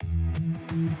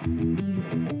You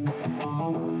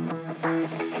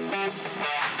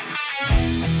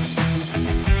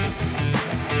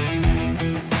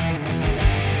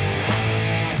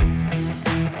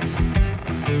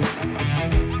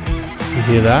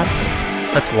hear that?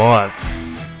 That's live.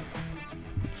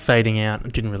 Fading out.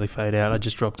 It didn't really fade out. I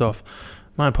just dropped off.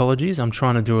 My apologies. I'm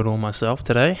trying to do it all myself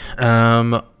today.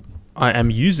 I am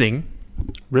using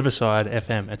Riverside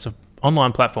FM. It's an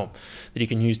online platform that you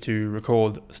can use to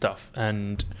record stuff,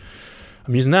 and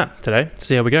I'm using that today to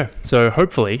see how we go. So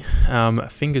hopefully,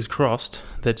 fingers crossed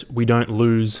that we don't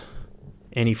lose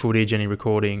any footage, any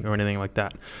recording or anything like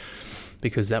that,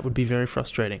 because that would be very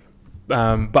frustrating.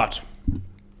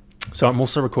 So I'm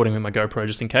also recording with my GoPro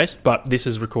just in case, but this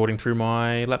is recording through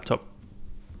my laptop.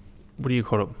 What do you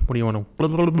call it? What do you want to...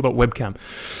 webcam.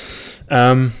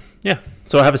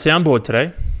 So I have a soundboard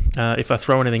today. If I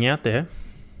throw anything out there,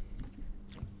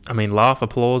 I mean, laugh,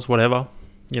 applause, whatever,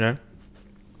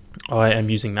 I am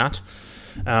using that.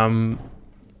 Fucking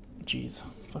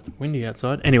windy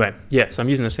outside. Anyway, so I'm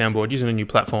using a soundboard, using a new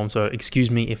platform, so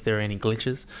excuse me if there are any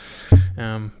glitches.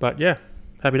 But yeah,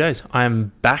 happy days. I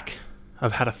am back.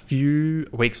 I've had a few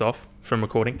weeks off from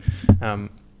recording. Sorry,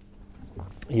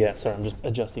 I'm just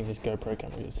adjusting this GoPro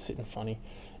camera. It's sitting funny.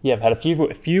 Yeah, I've had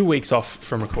a few weeks off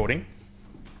from recording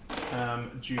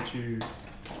due to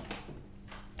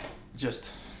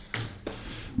just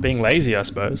being lazy, I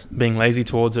suppose. Being lazy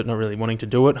towards it, not really wanting to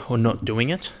do it or not doing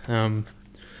it.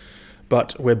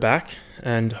 But we're back,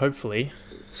 and hopefully...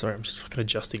 Sorry, I'm just fucking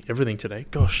adjusting everything today.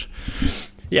 Gosh.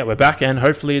 Yeah, we're back, and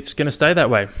hopefully it's going to stay that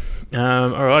way.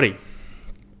 Alrighty.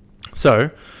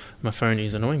 So, my phone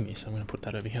is annoying me, so I'm going to put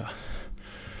that over here.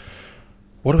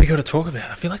 What do we got to talk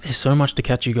about? I feel like there's so much to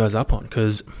catch you guys up on,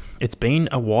 because it's been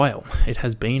a while. It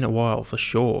has been a while, for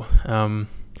sure.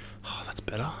 That's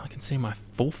better. I can see my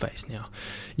full face now.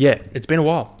 Yeah, it's been a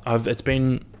while. When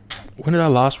did I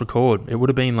last record? It would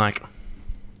have been like...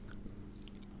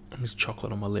 There's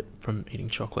chocolate on my lip from eating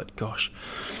chocolate. Gosh.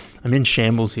 I'm in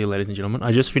shambles here, ladies and gentlemen.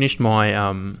 I just finished my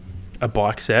a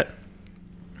bike set.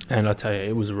 And I tell you,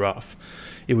 it was rough.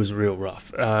 It was real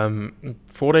rough.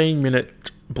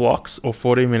 14-minute blocks or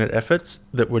 14-minute efforts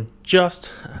that were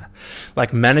just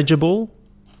like manageable,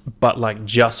 but like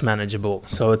just manageable.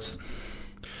 So it's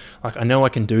like, I know I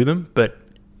can do them, but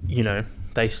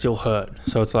they still hurt.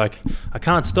 So it's like, I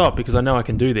can't stop because I know I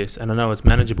can do this and I know it's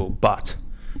manageable, but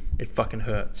it fucking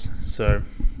hurts. So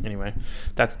anyway,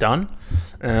 that's done.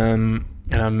 And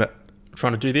I'm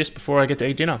trying to do this before I get to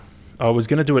eat dinner. I was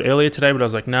going to do it earlier today, but I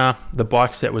was like, nah, the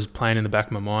bike set was playing in the back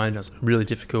of my mind. It was really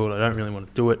difficult. I don't really want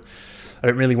to do it. I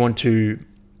don't really want to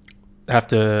have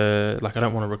to, I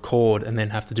don't want to record and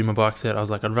then have to do my bike set. I was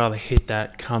like, I'd rather hit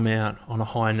that, come out on a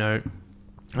high note,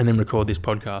 and then record this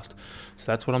podcast. So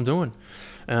that's what I'm doing.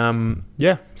 So I'm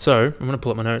going to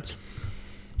pull up my notes.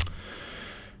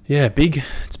 Yeah,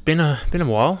 it's been a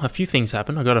while. A few things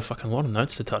happened. I got a fucking lot of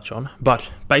notes to touch on.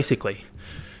 But basically,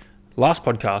 last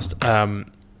podcast,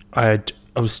 I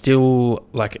was still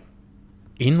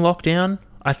in lockdown,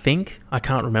 I think. I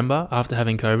can't remember, after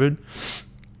having COVID.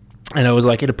 And I was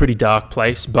in a pretty dark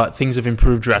place, but things have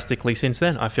improved drastically since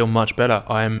then. I feel much better.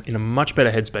 I am in a much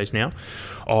better headspace now.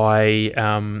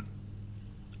 I'm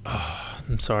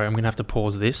sorry, I'm going to have to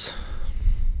pause this.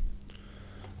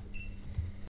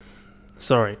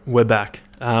 Sorry, we're back.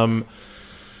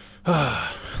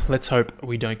 Let's hope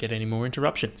we don't get any more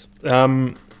interruptions. I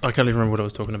can't even remember what I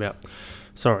was talking about.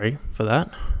 Sorry for that.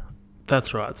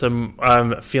 That's right. So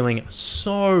I'm feeling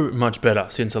so much better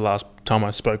since the last time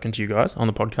I've spoken to you guys on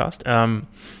the podcast.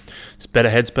 It's better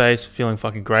headspace, feeling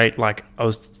fucking great. Like I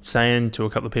was saying to a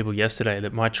couple of people yesterday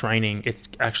that my training, it's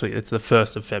the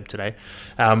 1st of Feb today.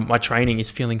 My training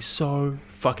is feeling so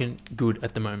fucking good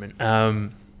at the moment.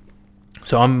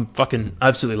 So I'm fucking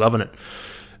absolutely loving it.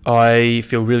 I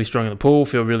feel really strong in the pool,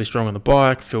 feel really strong on the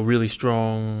bike, feel really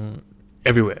strong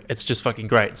everywhere. It's just fucking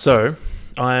great. So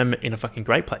I'm in a fucking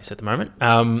great place at the moment.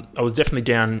 I was definitely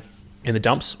down in the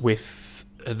dumps with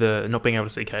the not being able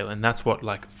to see Caitlin. That's what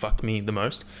fucked me the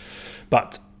most.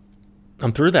 But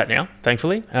I'm through that now,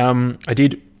 thankfully.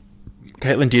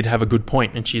 Caitlin did have a good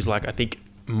point, and she's like, I think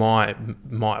my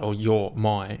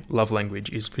love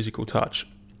language is physical touch.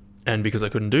 And because I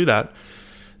couldn't do that,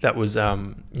 that was,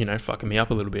 fucking me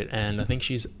up a little bit. And I think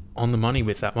she's on the money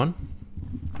with that one.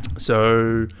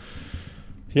 So,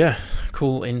 yeah,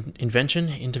 cool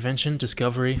intervention,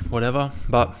 discovery, whatever.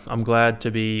 But I'm glad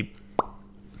to be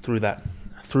through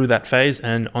that phase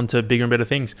and onto bigger and better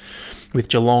things. With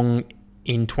Geelong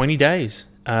in 20 days.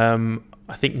 I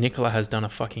think Nicola has done a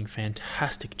fucking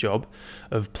fantastic job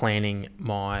of planning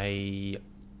my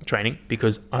training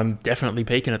because I'm definitely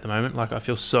peaking at the moment. Like I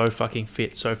feel so fucking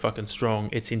fit, so fucking strong.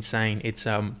 It's insane. It's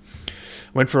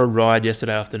went for a ride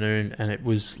yesterday afternoon and it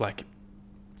was like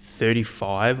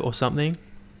 35 or something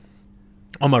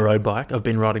on my road bike. I've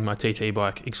been riding my TT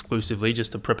bike exclusively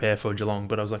just to prepare for Geelong,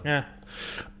 but I was like,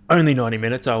 only 90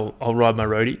 minutes. I'll ride my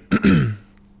roadie.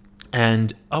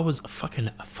 And I was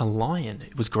fucking flying.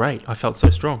 It was great. I felt so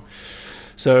strong.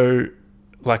 So,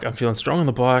 like, I'm feeling strong on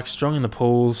the bike, strong in the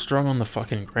pool, strong on the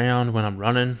fucking ground when I'm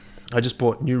running. I just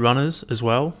bought new runners as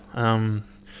well. I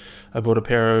bought a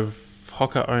pair of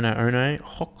Hoka One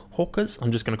Hokas.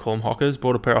 I'm just going to call them Hokas.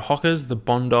 Bought a pair of Hokas, the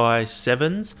Bondi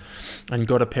 7s, and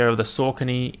got a pair of the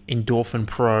Saucony Endorphin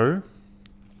Pro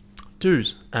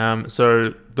 2s.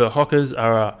 So the Hokas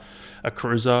are a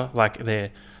cruiser. Like,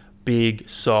 they're big,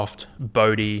 soft,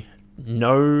 boaty,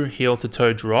 no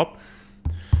heel-to-toe drop,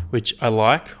 which I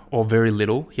like, or very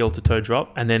little heel-to-toe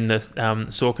drop. And then the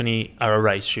Saucony are a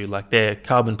race shoe. Like, they're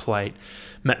carbon plate,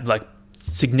 like,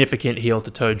 significant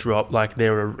heel-to-toe drop. Like,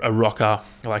 they're a rocker.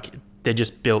 Like, they're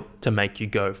just built to make you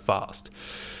go fast.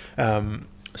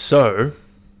 So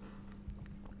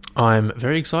I'm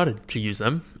very excited to use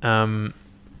them.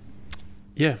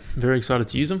 Very excited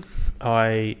to use them.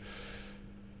 I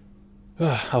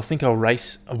think I'll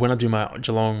race when I do my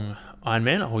Geelong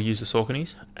Ironman. I'll use the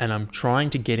Sauconys, and I'm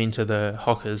trying to get into the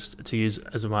Hokas to use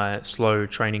as my slow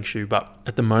training shoe. But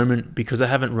at the moment, because I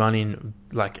haven't run in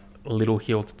like little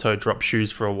heel-to-toe drop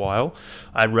shoes for a while,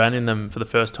 I ran in them for the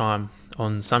first time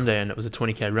on Sunday, and it was a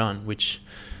 20k run, which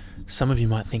some of you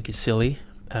might think is silly.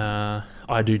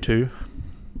 I do too.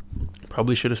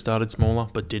 Probably should have started smaller,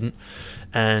 but didn't.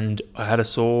 And I had a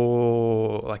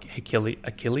sore like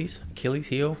Achilles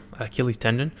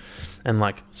tendon, and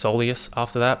like soleus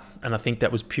after that. And I think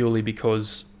that was purely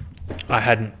because I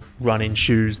hadn't run in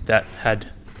shoes that had,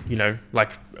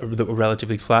 that were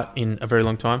relatively flat in a very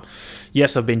long time.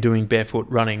 Yes, I've been doing barefoot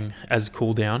running as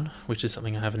cool down, which is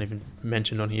something I haven't even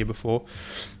mentioned on here before,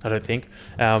 I don't think.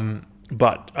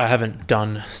 But I haven't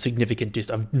done significant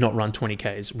I've not run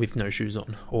 20Ks with no shoes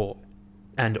on, or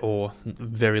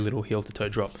very little heel-to-toe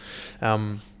drop.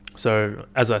 So,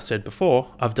 as I said before,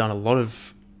 I've done a lot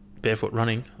of barefoot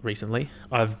running recently.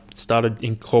 I've started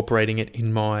incorporating it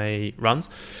in my runs.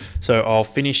 So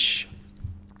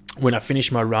when I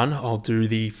finish my run, I'll do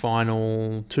the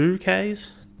final 2Ks,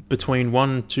 between 1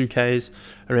 and 2Ks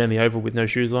around the oval with no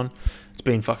shoes on. It's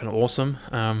been fucking awesome.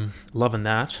 Loving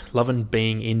that. Loving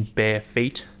being in bare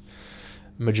feet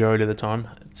majority of the time.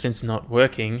 Since not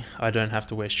working, I don't have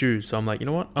to wear shoes. So I'm like, you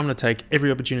know what? I'm going to take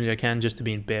every opportunity I can just to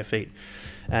be in bare feet.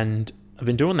 And I've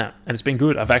been doing that, and it's been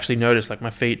good. I've actually noticed, like, my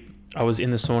feet, I was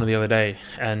in the sauna the other day,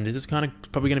 and this is kind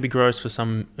of probably going to be gross for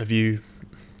some of you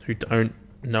who don't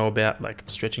know about, like,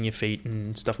 stretching your feet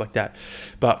and stuff like that.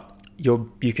 But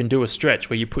you can do a stretch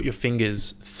where you put your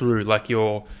fingers through, like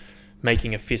you're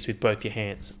making a fist with both your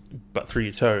hands, but through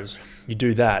your toes. You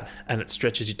do that, and it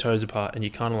stretches your toes apart, and you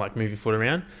kind of like move your foot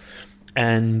around.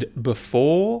 And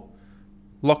before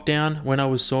lockdown, when I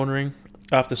was saunering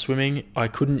after swimming, I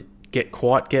couldn't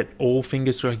quite get all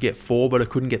fingers through. I could get 4, but I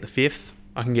couldn't get the 5th.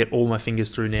 I can get all my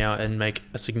fingers through now and make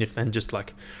a significant, and just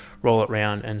like roll it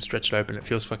around and stretch it open. It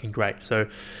feels fucking great. So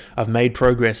I've made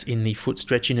progress in the foot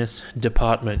stretchiness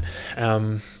department,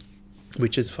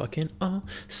 which is fucking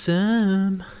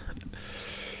awesome.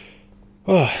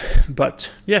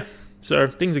 But yeah, so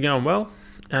things are going well.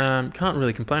 Can't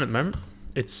really complain at the moment.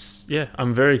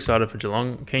 I'm very excited for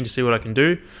Geelong. Keen to see what I can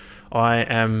do.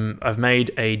 I've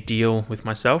made a deal with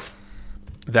myself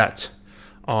that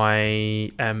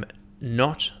I am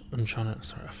not. Sorry,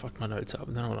 I fucked my notes up. I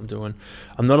don't know what I'm doing.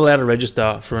 I'm not allowed to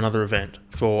register for another event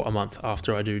for a month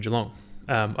after I do Geelong.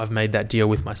 I've made that deal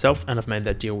with myself, and I've made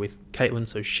that deal with Caitlin,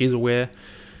 so she's aware.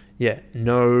 Yeah,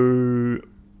 no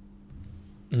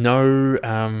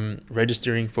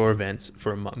registering for events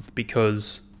for a month,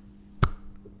 because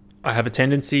I have a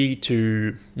tendency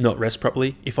to not rest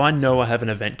properly. If I know I have an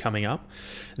event coming up,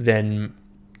 then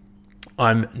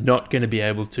I'm not going to be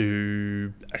able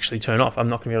to actually turn off. I'm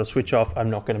not going to be able to switch off. I'm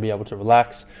not going to be able to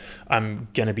relax. I'm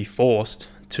going to be forced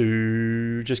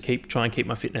to just try and keep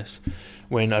my fitness,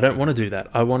 when I don't want to do that.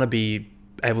 I want to be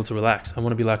able to relax. I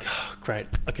want to be like, great,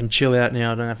 I can chill out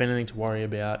now. I don't have anything to worry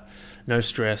about. No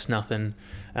stress, nothing.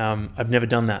 I've never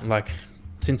done that. Like,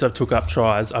 since I've took up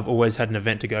tries, I've always had an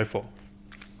event to go for.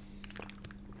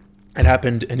 It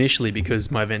happened initially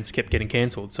because my events kept getting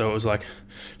cancelled. So it was like,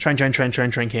 train,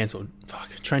 cancelled. Fuck,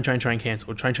 train,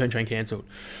 cancelled. Train, cancelled.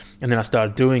 And then I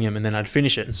started doing them, and then I'd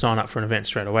finish it and sign up for an event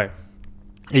straight away.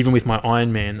 Even with my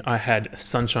Ironman, I had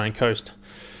Sunshine Coast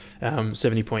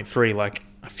 70.3 like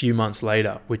a few months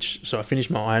later, so I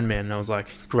finished my Ironman and I was like,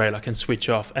 great, I can switch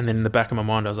off. And then in the back of my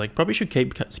mind I was like, probably should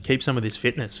keep some of this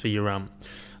fitness for your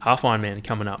half Ironman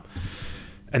coming up.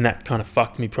 And that kind of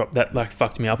fucked me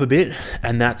up a bit,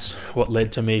 and that's what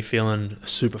led to me feeling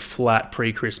super flat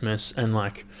pre-Christmas and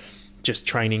like just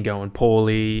training going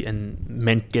poorly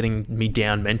and getting me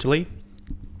down mentally.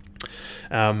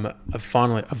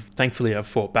 Thankfully I've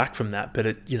fought back from that, but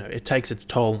it takes its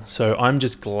toll. So I'm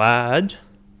just glad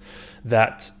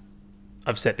that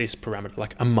I've set this parameter,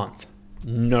 like a month,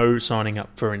 no signing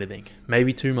up for anything,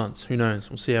 maybe 2 months, who knows,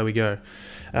 we'll see how we go.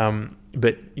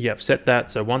 But yeah, I've set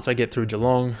that. So once I get through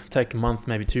Geelong, take a month,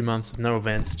 maybe 2 months of no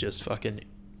events, just fucking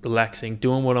relaxing,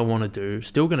 doing what I want to do,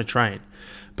 still going to train,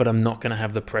 but I'm not going to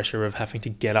have the pressure of having to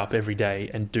get up every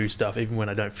day and do stuff even when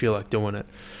I don't feel like doing it,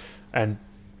 and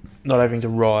not having to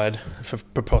ride for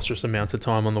preposterous amounts of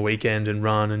time on the weekend and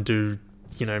run and do,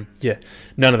 none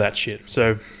of that shit.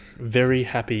 So very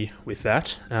happy with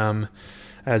that.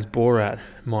 As Borat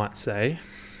might say,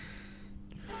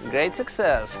 great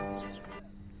success.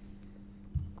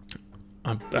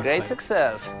 Great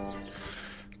success.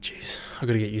 Jeez, I've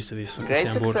got to get used to this Great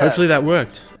soundboard. success. Hopefully that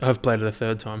worked. I've played it a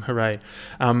third time. Hooray.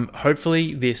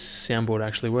 Hopefully this soundboard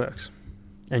actually works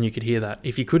and you could hear that.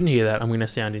 If you couldn't hear that, I'm going to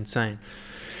sound insane.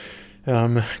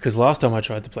 Because last time I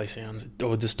tried to play sounds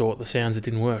or distort the sounds, it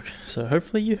didn't work. So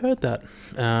hopefully you heard that.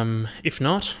 If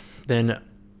not, then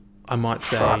I might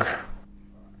say...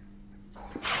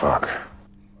 Fuck.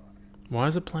 Why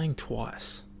is it playing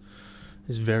twice?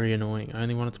 It's very annoying. I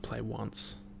only wanted to play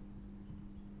once.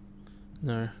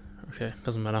 No. Okay,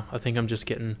 doesn't matter. I think I'm just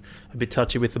getting a bit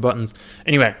touchy with the buttons.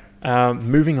 Anyway,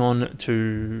 moving on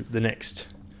to the next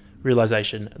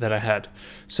realization that I had.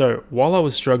 So while I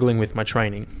was struggling with my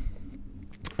training,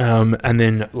 and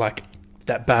then like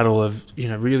that battle of,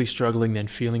 really struggling, then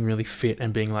feeling really fit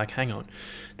and being like, hang on,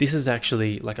 this is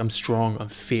actually like, I'm strong, I'm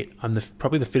fit, I'm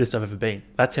probably the fittest I've ever been.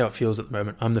 That's how it feels at the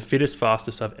moment. I'm the fittest,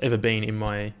 fastest I've ever been in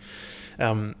my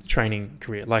training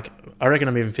career. Like, I reckon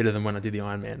I'm even fitter than when I did the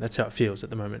Ironman. That's how it feels at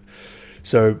the moment.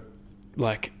 So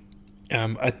like,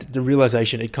 the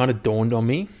realization, it kind of dawned on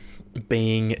me,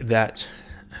 being that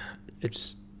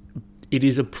it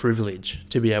is a privilege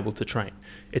to be able to train.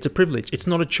 It's a privilege. It's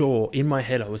not a chore. In my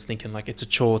head, I was thinking like, it's a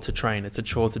chore to train. It's a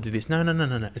chore to do this. No.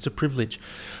 It's a privilege.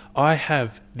 I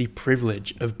have the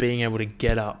privilege of being able to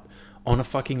get up on a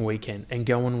fucking weekend and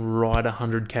go and ride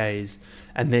 100 Ks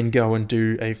and then go and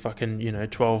do a fucking,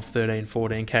 12, 13,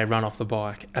 14 K run off the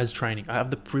bike as training. I have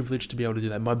the privilege to be able to do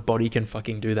that. My body can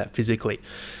fucking do that physically.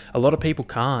 A lot of people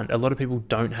can't. A lot of people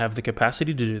don't have the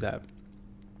capacity to do that.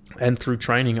 And through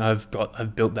training, I've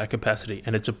built that capacity,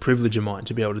 and it's a privilege of mine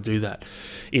to be able to do that.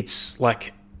 It's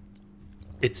like,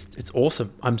 it's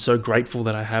awesome. I'm so grateful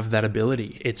that I have that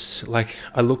ability. It's like,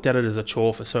 I looked at it as a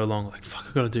chore for so long, like, fuck,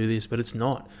 I've got to do this, but it's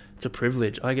not. It's a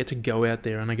privilege. I get to go out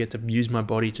there and I get to use my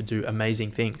body to do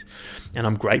amazing things. And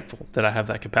I'm grateful that I have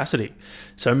that capacity.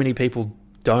 So many people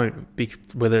don't,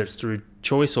 whether it's through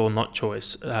choice or not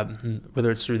choice,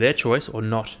 whether it's through their choice or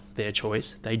not their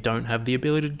choice, they don't have the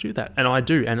ability to do that. And I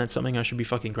do, and that's something I should be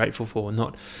fucking grateful for,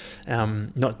 not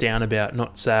down about,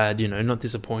 not sad, not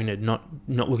disappointed, not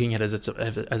looking at it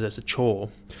as a chore.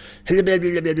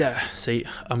 See,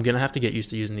 I'm going to have to get used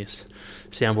to using this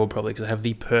soundboard probably, because I have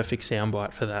the perfect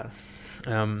soundbite for that.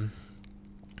 No,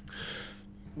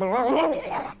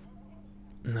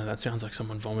 that sounds like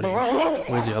someone vomiting.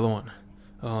 Where's the other one?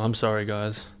 Oh, I'm sorry,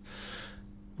 guys.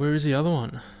 Where is the other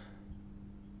one?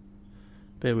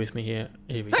 Bear with me here.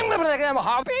 Here we go.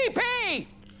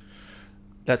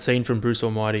 That scene from Bruce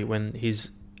Almighty when he's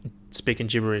speaking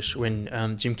gibberish, when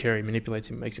Jim Carrey manipulates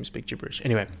him, makes him speak gibberish.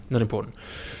 Anyway, not important.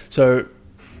 So,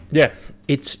 yeah,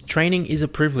 training is a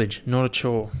privilege, not a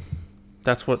chore.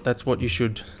 That's what you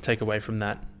should take away from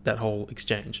that whole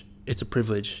exchange. It's a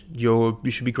privilege. You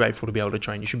should be grateful to be able to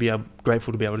train. You should be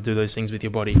grateful to be able to do those things with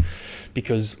your body,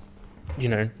 because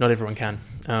not everyone can.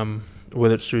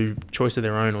 Whether it's through choice of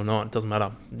their own or not, it doesn't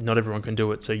matter. Not everyone can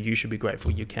do it, so you should be grateful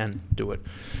you can do it.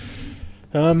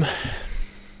 On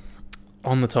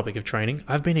the topic of training,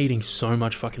 I've been eating so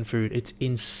much fucking food. It's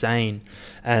insane.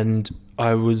 And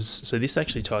so this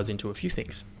actually ties into a few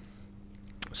things.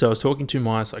 So I was talking to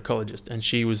my psychologist, and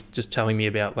she was just telling me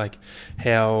about like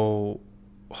how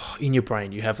in your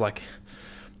brain you have like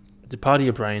the part of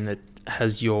your brain that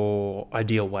has your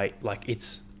ideal weight. Like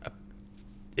it's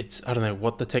I don't know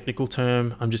what the technical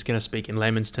term, I'm just going to speak in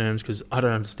layman's terms because I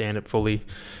don't understand it fully,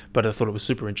 but I thought it was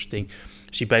super interesting.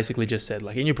 She basically just said,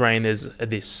 like, in your brain there's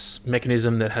this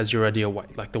mechanism that has your ideal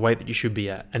weight, like the weight that you should be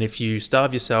at. And if you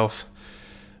starve yourself,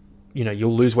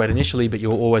 you'll lose weight initially, but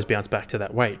you'll always bounce back to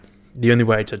that weight. the only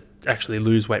way to actually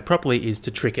lose weight properly is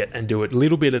to trick it and do it a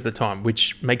little bit at a time,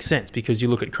 which makes sense because you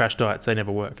look at crash diets, they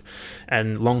never work.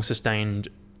 And long sustained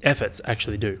efforts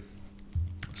actually do.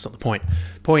 It's not the point.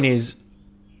 The point is,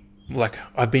 like,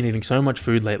 I've been eating so much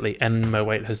food lately and my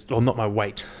weight has, well, not my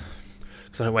weight,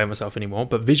 because I don't weigh myself anymore,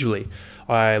 but visually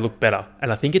I look better.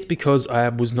 And I think it's because I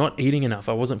was not eating enough.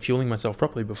 I wasn't fueling myself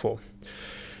properly before,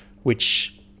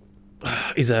 which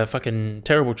is a fucking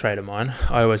terrible trait of mine.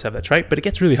 I always have that trait, but it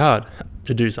gets really hard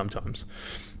to do sometimes.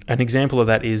 An example of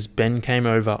that is Ben came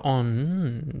over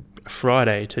on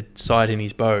Friday to sight in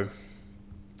his bow,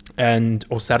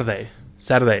 or Saturday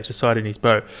to sight in his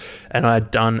bow, and I had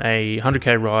done a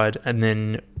 100k ride and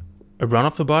then a run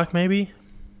off the bike maybe.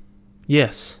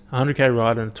 Yes, 100k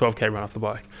ride and a 12k run off the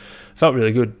bike. Felt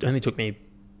really good. It only took me,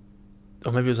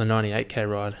 or maybe it was a 98k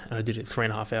ride, and I did it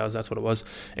 3.5 hours. That's what it was.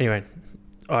 Anyway,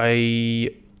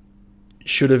 I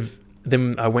should have.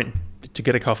 Then I went to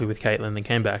get a coffee with Caitlin, then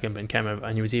came back, and Ben came over,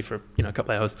 and he was here for a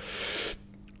couple of hours.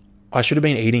 I should have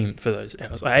been eating for those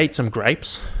hours. I ate some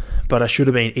grapes, but I should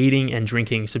have been eating and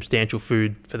drinking substantial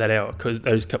food for that hour,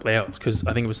 those couple of hours, because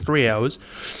I think it was 3 hours.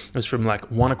 It was from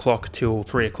like 1 o'clock till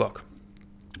 3 o'clock.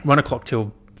 1 o'clock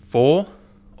till 4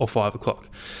 or 5 o'clock.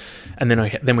 And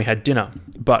then we had dinner.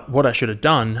 But what I should have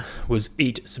done was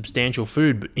eat substantial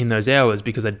food in those hours,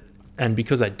 because I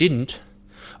didn't,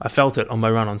 I felt it on my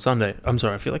run on Sunday. I'm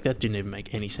sorry, I feel like that didn't even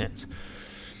make any sense.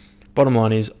 Bottom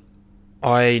line is,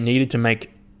 I need to make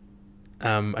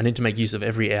use of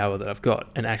every hour that I've got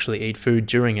and actually eat food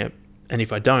during it. And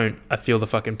if I don't, I feel the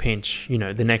fucking pinch,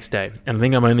 the next day. And I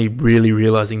think I'm only really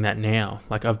realizing that now.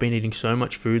 Like, I've been eating so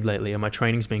much food lately and my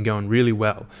training's been going really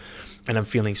well. And I'm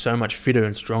feeling so much fitter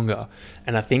and stronger.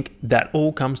 And I think that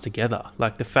all comes together.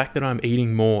 Like, the fact that I'm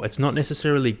eating more, it's not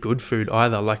necessarily good food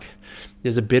either. Like,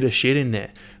 there's a bit of shit in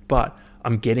there, but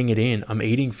I'm getting it in. I'm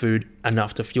eating food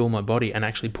enough to fuel my body and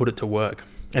actually put it to work.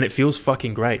 And it feels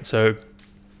fucking great. So,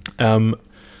 I'm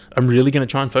really going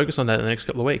to try and focus on that in the next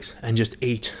couple of weeks and just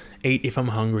eat if I'm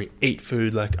hungry, eat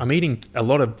food. Like, I'm eating a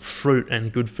lot of fruit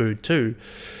and good food too,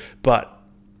 but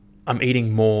I'm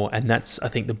eating more, and that's, I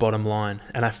think, the bottom line.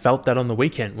 And I felt that on the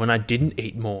weekend when I didn't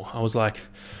eat more. I was like,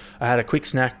 I had a quick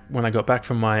snack when I got back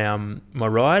from my my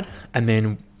ride, and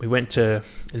then we went to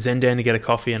Zendan to get a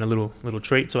coffee and a little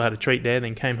treat. So I had a treat there,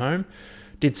 then came home,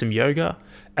 did some yoga,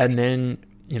 and then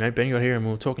Ben got here and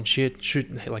we were talking shit,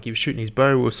 like he was shooting his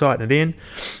bow, we were sighting it in,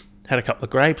 had a couple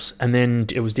of grapes, and then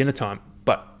it was dinner time.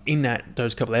 But in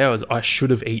those couple of hours, I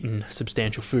should have eaten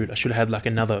substantial food. I should have had like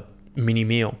another mini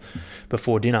meal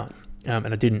before dinner,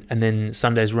 and I didn't. And then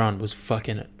Sunday's run was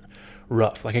fucking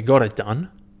rough. Like, I got it done,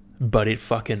 but it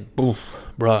fucking,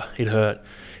 it hurt.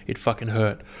 It fucking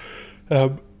hurt.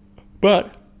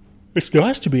 But it's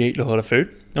nice to be eating a lot of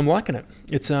food. I'm liking it.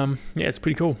 It's it's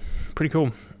pretty cool.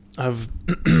 It's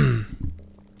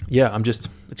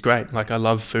great. Like, I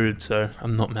love food, so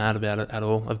I'm not mad about it at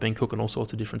all. I've been cooking all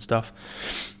sorts of different stuff.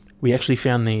 We actually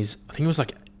found these, I think it was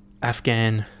like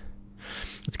Afghan,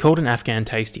 it's called an Afghan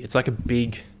Tasty. It's like a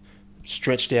big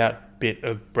stretched out bit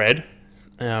of bread,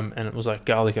 and it was like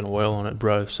garlic and oil on it,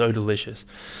 bro. So delicious.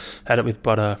 Had it with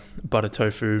butter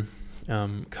tofu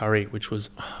curry, which was,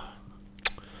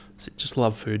 just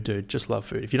love food, dude. Just love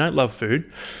food. If you don't love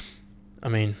food, I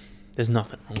mean, there's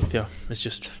nothing wrong with you. It's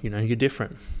just, you're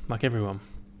different, like everyone.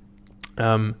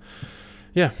 What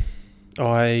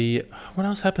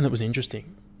else happened that was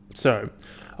interesting? So,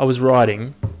 I was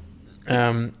riding,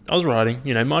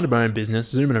 minding my own business,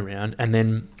 zooming around, and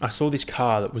then I saw this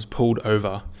car that was pulled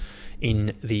over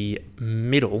in the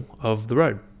middle of the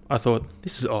road. I thought,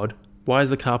 this is odd. Why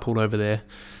is the car pulled over there?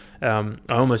 I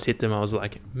almost hit them. I was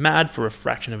like mad for a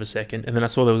fraction of a second, and then I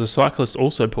saw there was a cyclist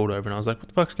also pulled over, and I was like, what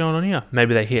the fuck's going on here?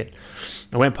 Maybe they hit.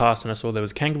 I went past and I saw there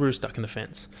was a kangaroo stuck in the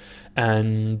fence,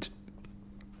 and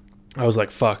I was like,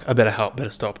 fuck, I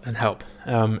better stop and help.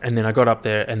 And then I got up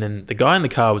there, and then the guy in the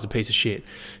car was a piece of shit.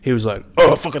 He was like,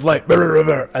 oh, fucking late,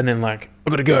 and then like, I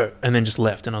gotta go, and then just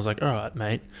left. And I was like, all right,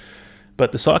 mate.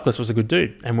 But the cyclist was a good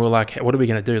dude, and we were like, what are we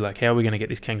going to do? Like, how are we going to get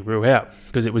this kangaroo out?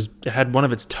 Because it had one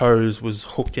of its toes was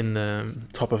hooked in the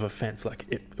top of a fence. Like,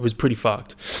 it was pretty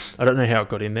fucked. I don't know how it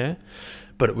got in there,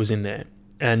 but it was in there.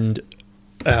 And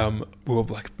we were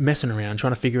like messing around,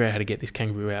 trying to figure out how to get this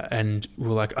kangaroo out. And we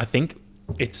were like, I think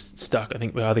it's stuck. I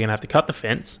think we're either going to have to cut the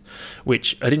fence,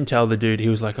 which I didn't tell the dude. He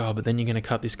was like, oh, but then you're going to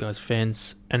cut this guy's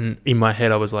fence. And in my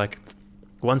head, I was like,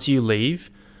 once you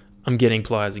leave, I'm getting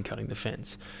pliers and cutting the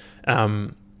fence.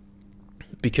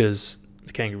 Because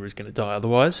the kangaroo is going to die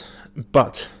otherwise,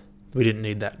 but we didn't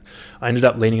need that. I ended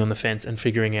up leaning on the fence and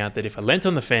figuring out that if I leant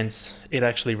on the fence, it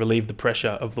actually relieved the pressure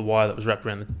of the wire that was wrapped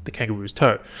around the kangaroo's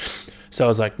toe. So I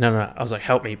was like, no. I was like,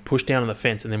 help me, push down on the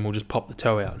fence, and then we'll just pop the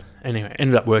toe out. Anyway,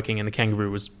 ended up working, and the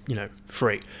kangaroo was,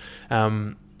 free.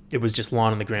 It was just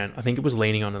lying on the ground. I think it was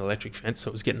leaning on an electric fence, so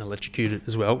it was getting electrocuted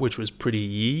as well, which was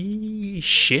pretty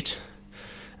shit,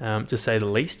 to say the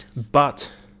least. But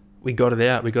we got it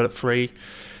out. We got it free.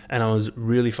 And I was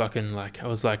really fucking I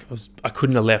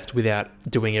couldn't have left without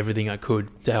doing everything I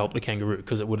could to help the kangaroo,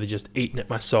 because it would have just eaten at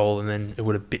my soul, and then it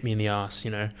would have bit me in the ass,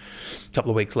 A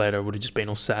couple of weeks later, I would have just been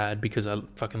all sad because I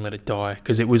fucking let it die.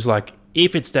 Because it was like,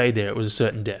 if it stayed there, it was a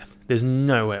certain death. There's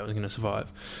no way I was going to survive.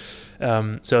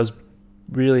 So I was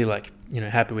really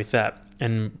happy with that.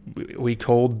 And we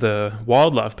called the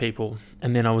wildlife people,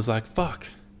 and then I was like, fuck,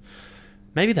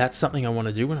 maybe that's something I want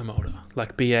to do when I'm older.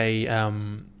 Be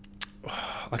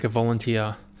a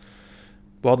volunteer,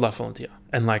 wildlife volunteer,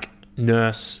 and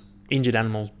nurse injured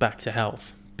animals back to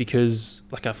health, because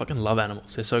I fucking love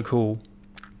animals. They're so cool.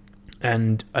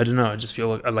 And I don't know, I just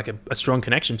feel like a strong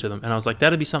connection to them. And I was like,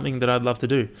 that'd be something that I'd love to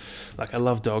do. I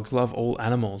love dogs, love all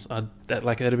animals.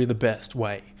 That'd be the best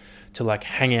way to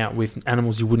hang out with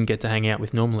animals you wouldn't get to hang out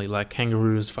with normally, like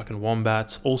kangaroos, fucking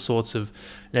wombats, all sorts of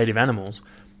native animals,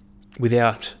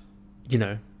 without,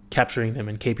 capturing them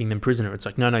and keeping them prisoner. It's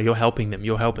like, no, you're helping them.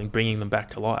 You're bringing them back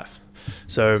to life.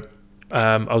 So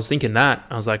I was thinking that.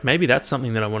 I was like, maybe that's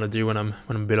something that I want to do when I'm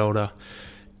a bit older.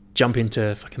 Jump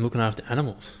into fucking looking after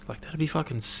animals. That'd be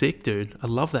fucking sick, dude. I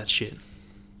love that shit.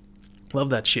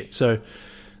 So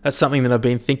that's something that I've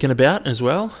been thinking about as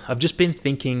well. I've just been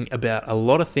thinking about a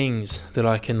lot of things that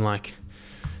I can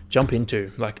jump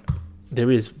into. My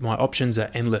options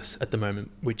are endless at the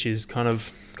moment, which is kind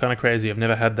of crazy. I've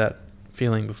never had that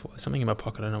feeling before. There's something in my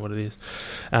pocket, I don't know what it is.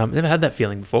 Never had that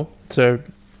feeling before. So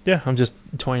yeah, I'm just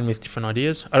toying with different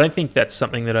ideas. I don't think that's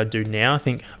something that I'd do now. I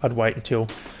think I'd wait until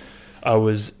I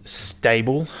was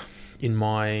stable in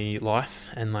my life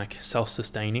and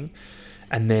self-sustaining,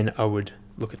 and then I would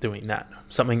look at doing that.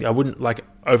 Something I wouldn't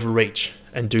overreach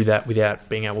and do that without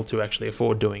being able to actually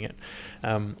afford doing it,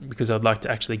 because I'd like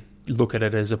to actually look at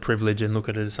it as a privilege and look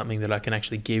at it as something that I can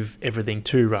actually give everything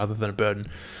to, rather than a burden.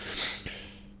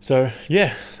 So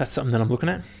yeah, that's something that I'm looking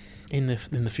at in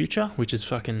the future, which is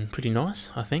fucking pretty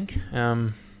nice, I think.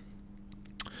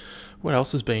 What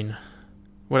else has been?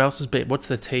 What's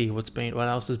the tea? What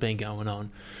else has been going on?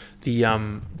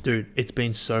 Dude, it's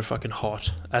been so fucking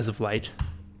hot as of late.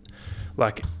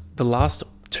 The last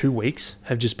 2 weeks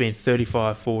have just been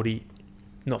 35, 40,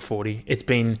 not 40. It's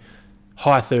been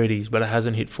high 30s, but it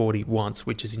hasn't hit 40 once,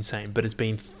 which is insane. But it's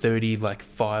been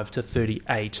 35 to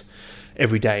 38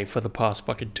 every day for the past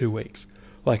fucking 2 weeks.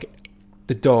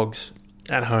 The dogs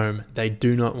at home, they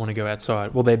do not want to go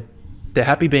outside. Well, they're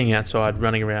happy being outside,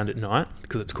 running around at night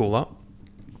because it's cooler,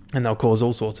 and they'll cause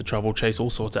all sorts of trouble, chase all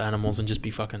sorts of animals, and just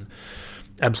be fucking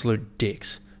absolute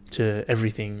dicks to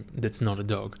everything that's not a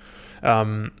dog.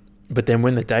 But then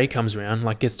when the day comes around,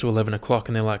 gets to 11 o'clock,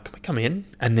 and they're like, come in.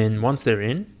 And then once they're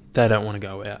in, they don't want to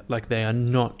go out. They are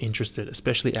not interested,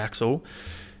 especially Axel.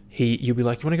 You'll be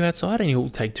like, you want to go outside? And he'll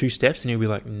take 2 steps, and he'll be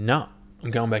like, no,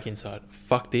 I'm going back inside.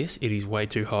 Fuck this. It is way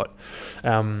too hot.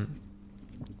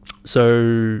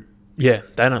 So yeah,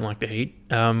 they don't like the heat.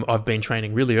 I've been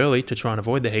training really early to try and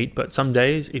avoid the heat, but some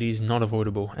days it is not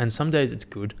avoidable. And some days it's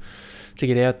good to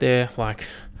get out there.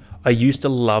 I used to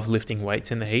love lifting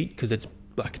weights in the heat because it's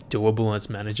doable and it's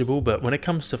manageable. But when it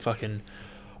comes to fucking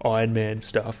Ironman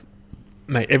stuff,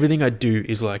 mate, everything I do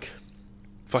is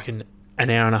fucking an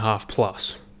hour and a half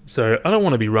plus. So I don't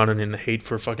want to be running in the heat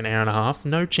for a fucking hour and a half.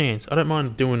 No chance. I don't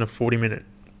mind doing a 40-minute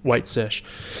weight sesh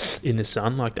in the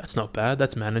sun. That's not bad.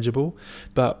 That's manageable.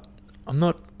 But I'm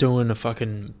not doing a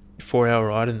fucking 4-hour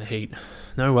ride in the heat.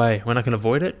 No way. When I can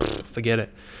avoid it, forget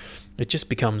it. It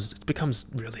becomes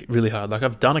really, really hard.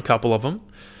 I've done a couple of them,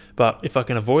 but if I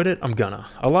can avoid it, I'm gonna.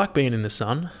 I like being in the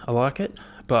sun. I like it,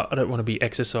 but I don't want to be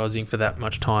exercising for that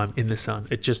much time in the sun.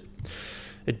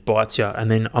 It bites you,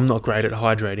 and then I'm not great at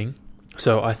hydrating.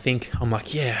 So I think I'm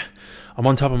I'm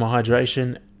on top of my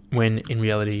hydration, when in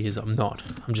reality is I'm not.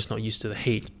 I'm just not used to the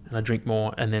heat, and I drink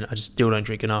more, and then I just still don't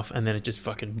drink enough, and then it just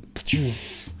fucking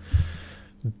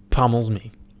pummels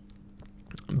me.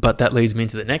 But that leads me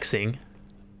into the next thing.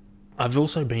 I've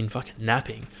also been fucking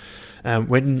napping.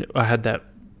 When I had that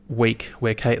week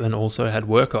where Caitlin also had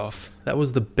work off, that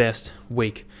was the best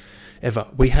week ever.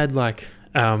 We had there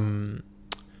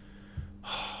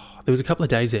was a couple of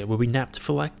days there where we napped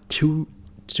for 2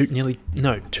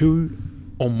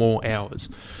 or more hours.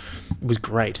 It was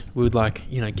great. We would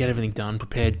get everything done,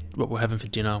 prepared what we're having for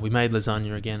dinner. We made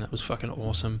lasagna again. That was fucking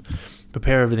awesome.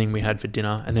 Prepare everything we had for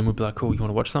dinner, and then we'd be like, cool, you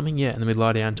want to watch something? Yeah. And then we'd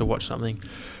lie down to watch something,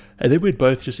 and then we'd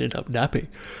both just end up napping.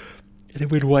 And then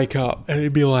we'd wake up, and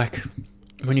it'd be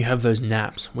when you have those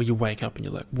naps where you wake up and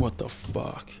you're like, what the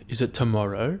fuck? Is it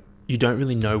tomorrow? You don't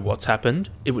really know what's happened.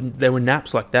 There were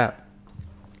naps like that.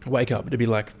 Wake up, it'd be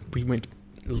like, we'd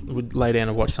lay down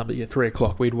and watch something at 3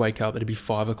 o'clock. We'd wake up, it'd be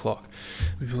 5 o'clock.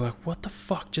 We'd be like, what the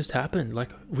fuck just happened? Like,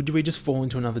 did we just fall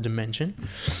into another dimension?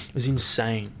 It was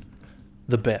insane.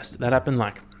 The best. That happened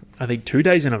like, I think 2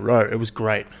 days in a row. It was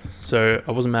great. So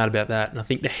I wasn't mad about that. And I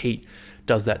think the heat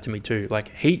does that to me too.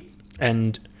 Like heat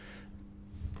and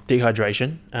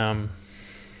dehydration,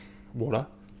 water,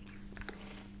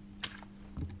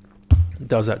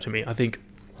 does that to me. I think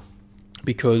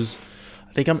because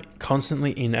I'm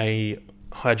constantly in a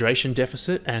hydration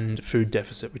deficit and food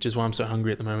deficit, which is why I'm so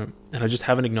hungry at the moment, and I just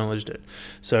haven't acknowledged it.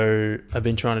 So I've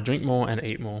been trying to drink more and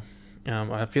eat more.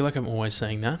 I feel like I'm always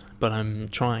saying that, but I'm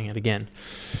trying it again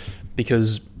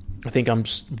because I think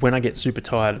when I get super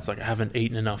tired, it's like I haven't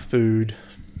eaten enough food.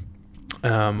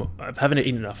 I haven't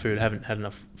eaten enough food. I haven't had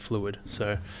enough fluid.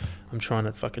 So I'm trying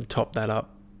to fucking top that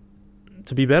up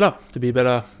to be better,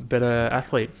 better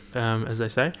athlete, as they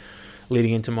say,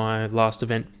 leading into my last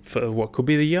event for what could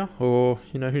be the year, or,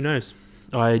 you know, who knows.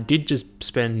 I did just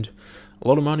spend a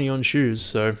lot of money on shoes,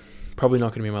 so probably not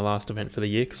going to be my last event for the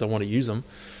year because I want to use them.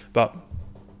 But,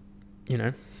 you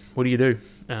know, what do you do?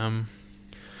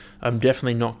 This is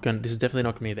definitely not going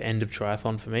to be the end of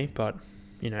triathlon for me, but,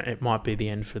 you know, it might be the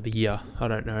end for the year. I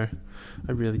don't know.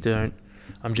 I really don't.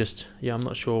 I'm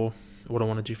not sure what I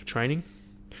want to do for training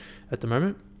at the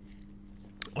moment.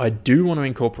 I do want to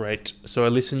incorporate, so I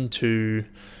listened to,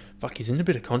 he's in a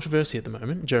bit of controversy at the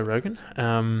moment, Joe Rogan.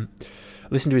 I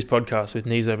listened to his podcast with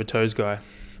Knees Over Toes Guy.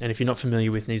 And if you're not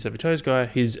familiar with Knees Over Toes Guy,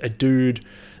 he's a dude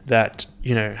that,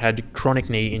 you know, had chronic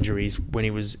knee injuries when he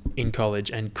was in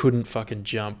college and couldn't fucking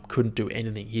jump, couldn't do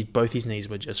anything. Both his knees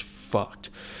were just fucked.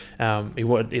 He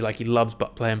loved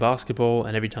playing basketball,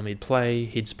 and every time he'd play,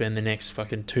 he'd spend the next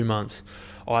fucking 2 months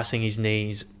icing his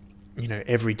knees, you know,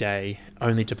 every day,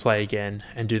 only to play again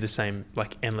and do the same,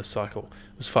 like, endless cycle.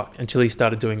 It was fucked until he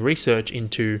started doing research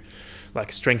into,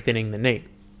 like, strengthening the knee.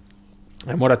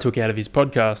 And what I took out of his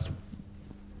podcast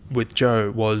with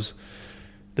Joe was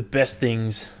the best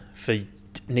things for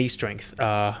knee strength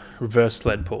are reverse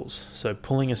sled pulls. So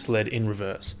pulling a sled in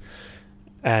reverse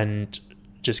and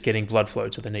just getting blood flow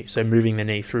to the knee. So moving the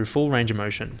knee through full range of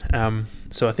motion.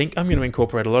 So I think I'm going to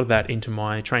incorporate a lot of that into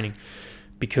my training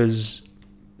because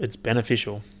it's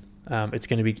beneficial. It's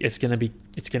going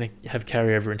to have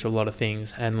carryover into a lot of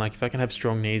things. And like, if I can have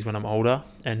strong knees when I'm older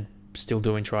and still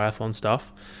doing triathlon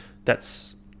stuff,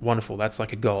 that's wonderful. That's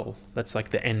like a goal. That's like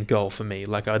the end goal for me.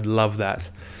 Like, I'd love that.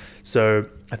 So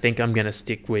I think I'm going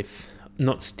to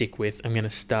I'm going to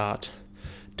start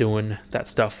doing that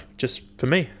stuff just for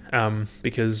me.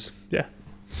 Because yeah,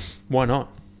 why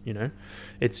not? You know,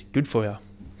 it's good for you.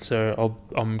 So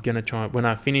I'm going to try, when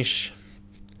I finish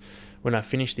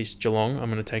this Geelong,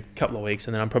 I'm going to take a couple of weeks,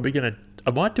 and then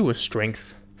I might do a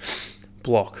strength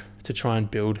block to try and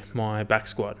build my back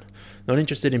squat. Not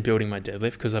interested in building my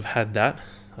deadlift because I've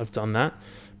done that,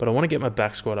 but I want to get my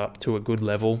back squat up to a good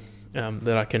level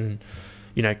that I can,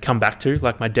 you know, come back to.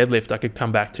 Like my deadlift, I could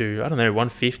come back to, I don't know,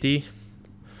 150,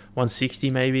 160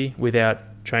 maybe without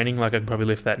training. Like I could probably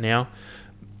lift that now.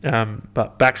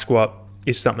 But back squat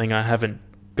is something I haven't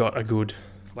got a good,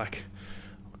 like,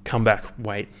 comeback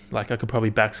weight. Like I could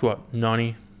probably back squat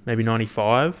 90, maybe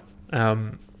 95.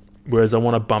 Whereas I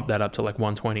want to bump that up to like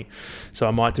 120. So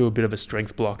I might do a bit of a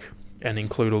strength block and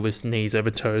include all this knees over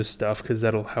toes stuff because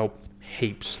that'll help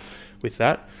heaps with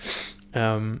that.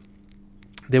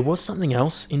 There was something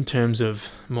else in terms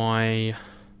of my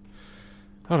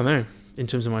training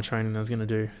that I was going to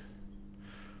do.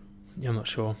 Yeah, I'm not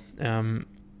sure.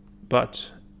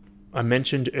 But I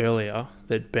mentioned earlier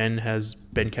that Ben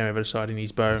came over to sighting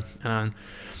his bow, and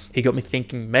he got me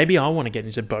thinking maybe I want to get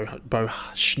into bow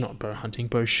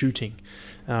shooting.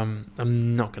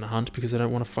 I'm not going to hunt because I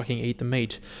don't want to fucking eat the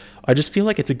meat. I just feel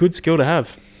like it's a good skill to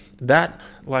have. That,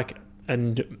 like,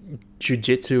 and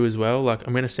jiu-jitsu as well. Like,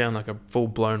 I'm going to sound like a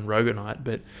full-blown Roganite,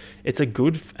 but it's a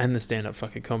good, and the stand-up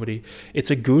fucking comedy, it's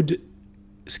a good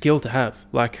skill to have.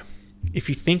 Like, if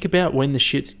you think about when the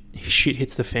shit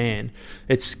hits the fan,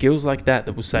 it's skills like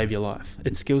that will save your life.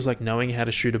 It's skills like knowing how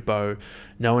to shoot a bow,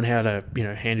 knowing how to, you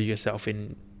know, handle yourself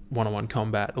in one-on-one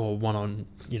combat or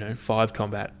five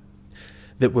combat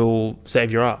that will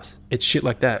save your ass. It's shit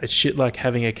like that. It's shit like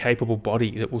having a capable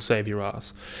body that will save your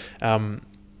ass.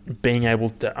 Being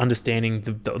able to understanding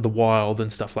the wild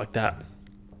and stuff like that.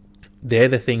 They're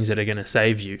the things that are going to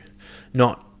save you,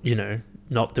 not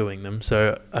doing them.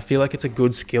 So I feel like it's a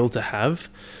good skill to have,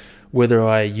 whether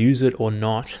I use it or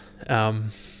not.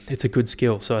 It's a good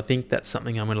skill. So I think that's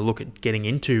something I'm going to look at getting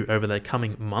into over the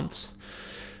coming months.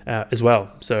 as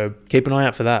well. So keep an eye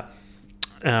out for that.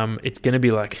 It's going to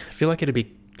be I feel like it'll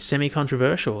be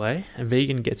semi-controversial, eh? A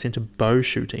vegan gets into bow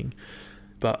shooting,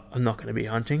 but I'm not going to be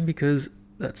hunting because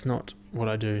that's not what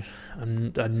I do.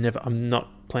 I'm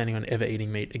not planning on ever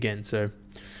eating meat again. So,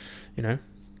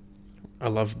 I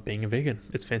love being a vegan.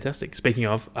 It's fantastic. Speaking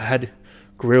of, I had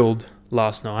grilled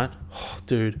last night. Oh,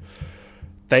 dude,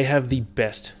 they have the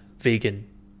best vegan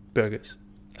burgers.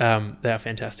 They are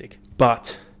fantastic.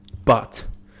 But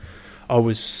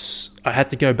I had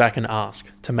to go back and ask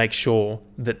to make sure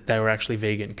that they were actually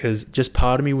vegan, because just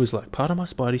part of me was like, part of my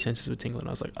spidey senses were tingling. I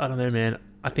was like, I don't know, man.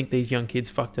 I think these young kids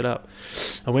fucked it up.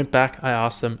 I went back, I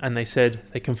asked them, and they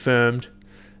confirmed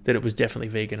that it was definitely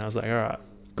vegan. I was like, all right,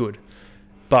 good.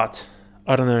 But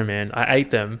I don't know, man. I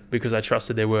ate them because I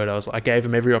trusted their word. I gave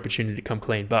them every opportunity to come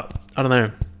clean, but I don't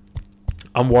know.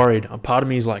 I'm worried. Part of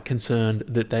me is concerned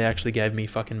that they actually gave me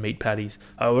fucking meat patties.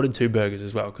 I ordered 2 burgers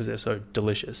as well because they're so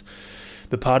delicious.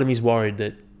 But part of me is worried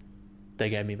that they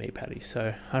gave me meat patties.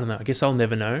 So I don't know. I guess I'll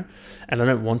never know. And I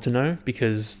don't want to know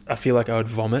because I feel like I would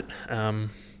vomit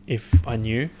if I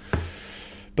knew.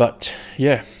 But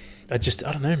yeah, I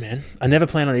don't know, man. I never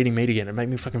plan on eating meat again. It made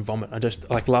me fucking vomit. I just,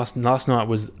 last night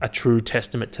was a true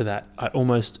testament to that. I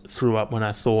almost threw up when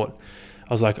I thought,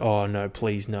 I was like, oh no,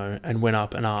 please no. And went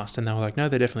up and asked, and they were like, no,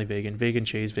 they're definitely vegan. Vegan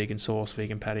cheese, vegan sauce,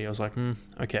 vegan patty. I was like,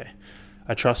 okay.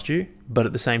 I trust you, but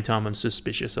at the same time, I'm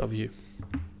suspicious of you.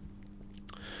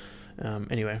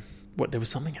 Anyway, there was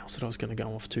something else that I was going to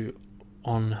go off to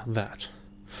on that.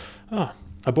 Oh,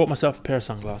 I bought myself a pair of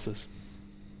sunglasses.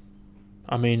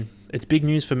 I mean, it's big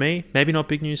news for me. Maybe not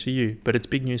big news for you, but it's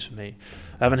big news for me.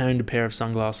 I haven't owned a pair of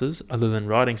sunglasses, other than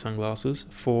riding sunglasses,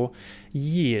 for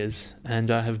years, and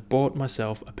I have bought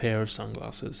myself a pair of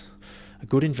sunglasses. A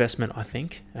good investment, I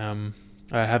think. I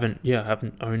haven't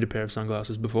owned a pair of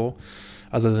sunglasses before,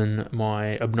 other than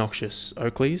my obnoxious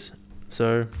Oakleys.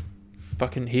 So,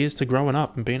 fucking here's to growing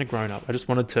up and being a grown-up.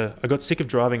 I got sick of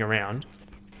driving around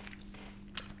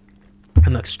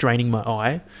and straining my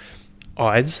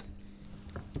eyes.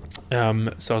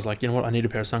 So I was like, you know what, I need a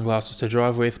pair of sunglasses to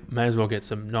drive with. May as well get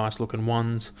some nice looking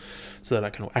ones so that I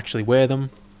can actually wear them.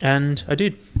 And I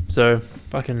did. So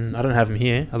I don't have them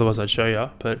here, otherwise I'd show you,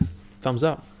 but thumbs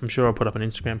up. I'm sure I'll put up an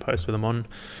Instagram post with them on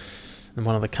in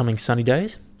one of the coming sunny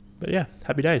days. But yeah,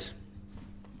 happy days.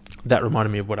 That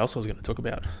reminded me of what else I was going to talk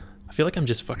about. I feel like I'm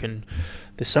just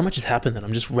there's so much has happened that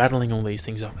I'm just rattling all these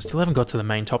things up. I still haven't got to the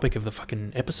main topic of the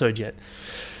fucking episode yet.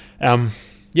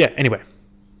 Anyway.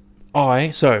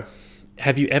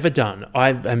 Have you ever done, I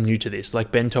am new to this,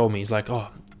 like Ben told me, he's like, oh,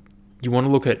 you want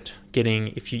to look at getting,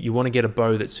 if you want to get a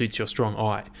bow that suits your strong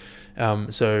eye.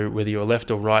 So whether you're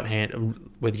left or right hand,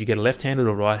 whether you get a left-handed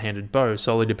or right-handed bow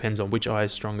solely depends on which eye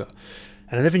is stronger.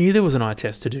 And I never knew there was an eye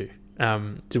test to do,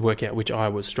 to work out which eye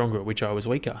was stronger or which eye was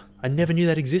weaker. I never knew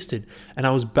that existed, and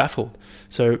I was baffled.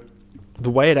 So the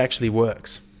way it actually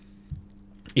works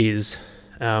is,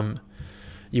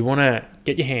 you want to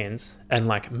get your hands and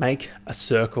make a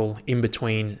circle in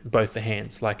between both the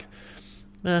hands,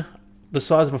 the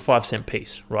size of a 5-cent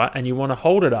piece, right? And you want to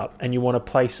hold it up and you want to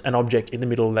place an object in the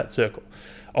middle of that circle,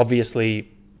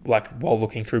 obviously while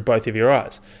looking through both of your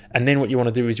eyes. And then what you want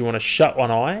to do is you want to shut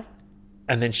one eye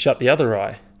and then shut the other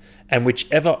eye, and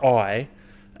whichever eye,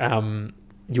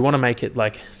 you want to make it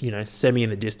semi in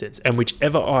the distance, and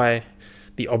whichever eye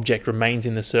the object remains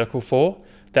in the circle for,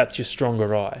 that's your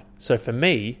stronger eye. So for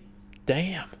me,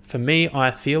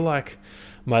 I feel like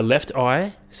my left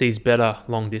eye sees better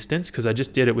long distance because I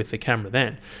just did it with the camera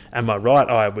then, and my right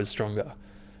eye was stronger.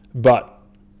 But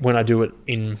when I do it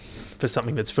for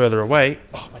something that's further away,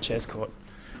 my chair's caught.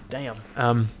 Damn.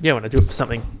 When I do it for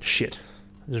something, shit,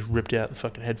 I just ripped out the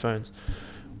fucking headphones.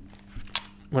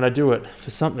 When I do it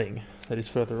for something that is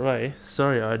further away,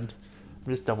 I'm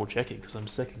just double checking because I'm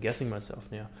second guessing myself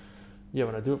now. Yeah,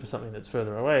 when I do it for something that's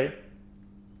further away,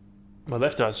 my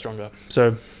left eye is stronger.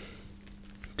 So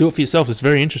do it for yourself. It's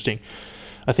very interesting.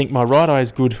 I think my right eye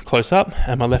is good close up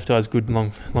and my left eye is good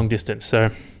long distance.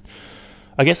 So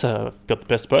I guess I've got the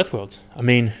best of both worlds. I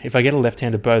mean, if I get a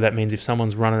left-handed bow, that means if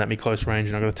someone's running at me close range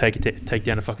and I've got to take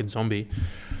down a fucking zombie,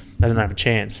 I don't have a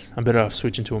chance. I'm better off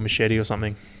switching to a machete or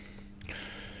something.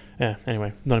 Yeah,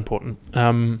 anyway, not important.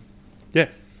 I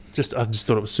just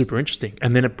thought it was super interesting.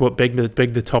 And then it begged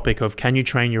the topic of, can you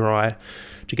train your eye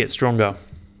to get stronger?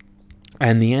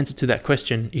 And the answer to that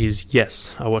question is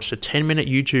yes. I watched a 10-minute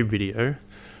YouTube video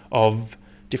of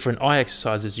different eye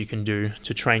exercises you can do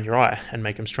to train your eye and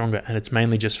make them stronger. And it's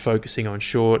mainly just focusing on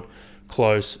short,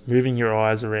 close, moving your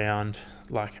eyes around,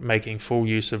 making full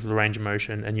use of the range of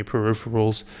motion and your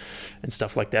peripherals and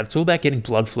stuff like that. It's all about getting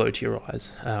blood flow to your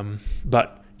eyes.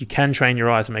 But you can train your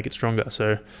eyes and make it stronger.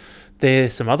 So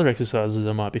there's some other exercises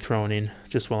I might be throwing in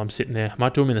just while I'm sitting there. I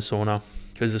might do them in the sauna,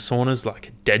 because the sauna's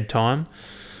like dead time.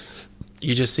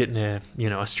 You're just sitting there,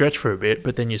 I stretch for a bit,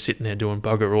 but then you're sitting there doing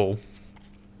bugger all.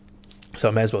 So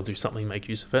I may as well do something, make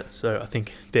use of it. So I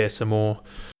think there's some more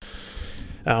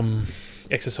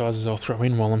exercises I'll throw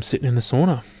in while I'm sitting in the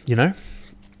sauna,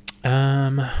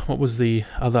 What was the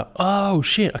other? Oh,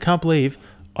 shit, I can't believe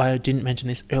I didn't mention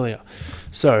this earlier.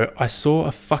 So I saw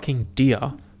a fucking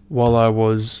deer while I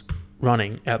was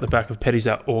running out the back of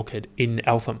Pettiesat Orchard in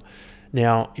Eltham.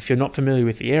 Now, if you're not familiar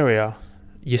with the area,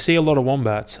 you see a lot of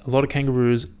wombats, a lot of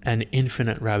kangaroos, and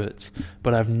infinite rabbits,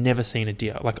 but I've never seen a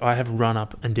deer. Like, I have run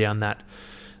up and down that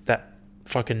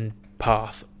fucking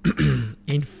path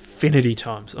infinity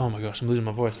times. Oh my gosh, I'm losing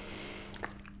my voice.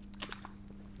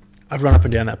 I've run up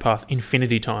and down that path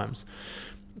infinity times,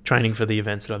 training for the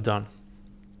events that I've done,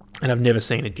 and I've never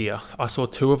seen a deer. I saw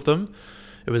 2 of them.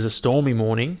 It was a stormy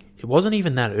morning. It wasn't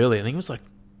even that early. I think it was like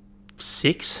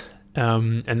 6.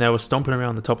 And they were stomping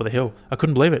around the top of the hill. I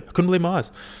couldn't believe it. I couldn't believe my eyes.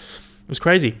 It was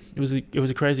crazy. It was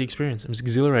a crazy experience. It was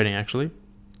exhilarating, actually.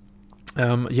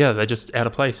 They're just out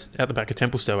of place, out the back of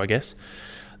Templestowe, I guess.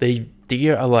 The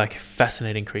deer are like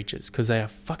fascinating creatures because they are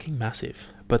fucking massive,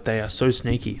 but they are so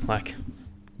sneaky. Like,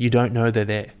 you don't know they're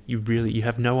there. You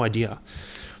have no idea.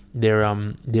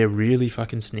 They're really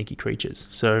fucking sneaky creatures.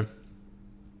 So,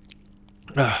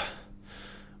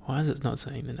 why is it not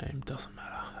saying the name? Doesn't matter.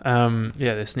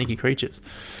 They're sneaky creatures.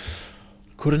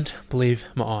 Couldn't believe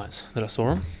my eyes that I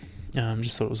saw them.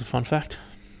 Just thought it was a fun fact.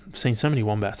 I've seen so many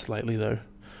wombats lately, though.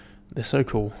 They're so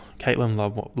cool. Caitlin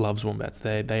loves wombats.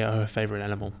 They are her favourite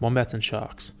animal. Wombats and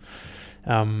sharks.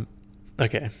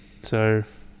 Okay, so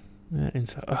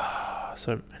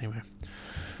so anyway,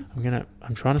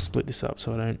 I'm trying to split this up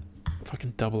so I don't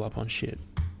fucking double up on shit,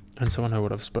 and so I know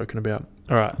what I've spoken about.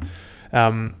 All right.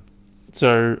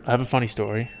 So I have a funny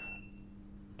story.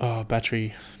 Oh,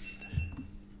 battery.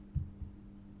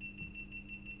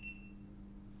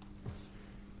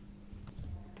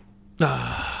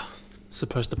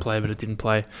 Supposed to play, but it didn't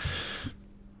play.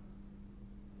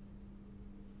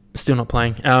 Still not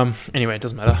playing. Anyway, it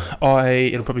doesn't matter.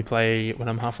 It'll probably play when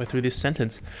I'm halfway through this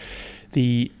sentence.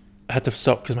 I had to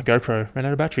stop because my GoPro ran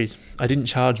out of batteries. I didn't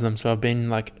charge them, so I've been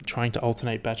like trying to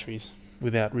alternate batteries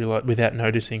without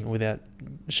noticing, without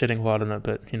shedding light on it.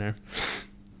 But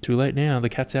too late now. The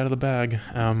cat's out of the bag.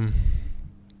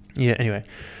 Anyway,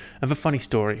 I have a funny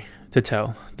story to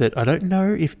tell that I don't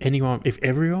know if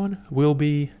everyone will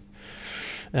be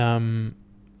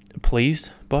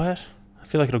pleased by it. I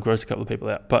feel like it'll gross a couple of people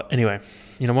out. But anyway,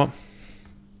 you know what?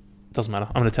 Doesn't matter.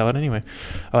 I'm going to tell it anyway.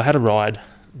 I had a ride.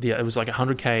 It was like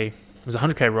 100k. It was a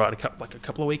 100k ride a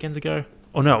couple of weekends ago.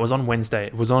 Oh no, it was on Wednesday.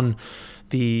 It was on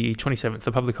the 27th,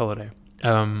 the public holiday.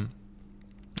 And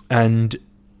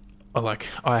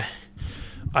I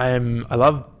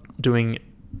love doing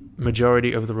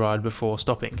majority of the ride before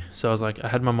stopping. So I was like, I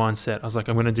had my mind set. I was like,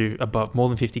 I'm going to do above more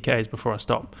than 50 Ks before I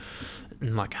stop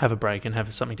and like have a break and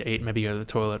have something to eat, maybe go to the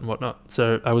toilet and whatnot.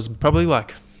 So I was probably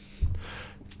like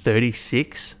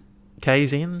 36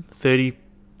 Ks in,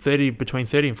 between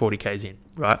 30 and 40 Ks in,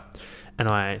 right? And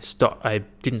I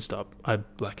didn't stop. I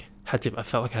felt like I had to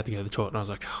go to the toilet, and I was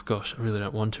like, oh gosh, I really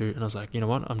don't want to. And I was like, you know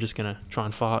what? I'm just going to try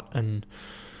and fart, and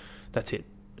that's it.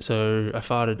 So I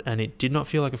farted, and it did not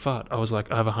feel like a fart. I was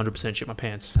like, I have 100% shit my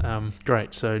pants.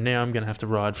 Great. So now I'm going to have to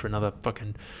ride for another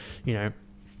fucking,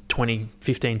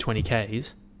 15, 20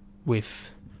 Ks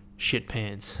with shit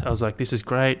pants. I was like, this is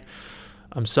great.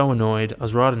 I'm so annoyed. I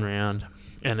was riding around,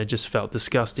 and it just felt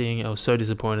disgusting. I was so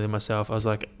disappointed in myself. I was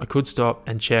like, I could stop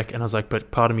and check, and I was like,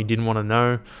 but part of me didn't want to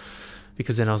know,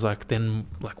 because then I was like,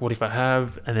 what if I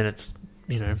have? And then it's,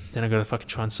 then I got to fucking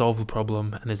try and solve the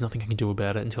problem, and there's nothing I can do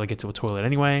about it until I get to a toilet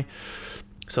anyway.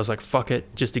 So I was like, fuck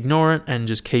it, just ignore it and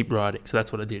just keep riding. So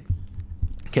that's what I did.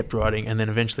 Kept riding, and then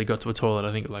eventually got to a toilet,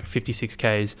 I think like 56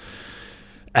 Ks,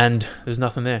 and there's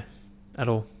nothing there at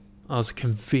all. I was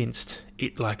convinced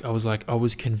I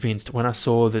was convinced when I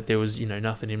saw that there was,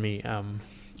 nothing in me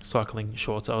cycling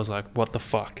shorts. I was like, what the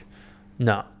fuck?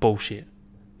 Nah, bullshit.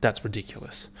 That's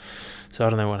ridiculous. So I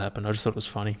don't know what happened. I just thought it was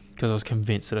funny because I was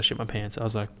convinced that I shit my pants. I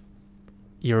was like,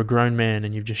 you're a grown man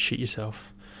and you've just shit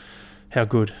yourself. How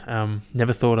good.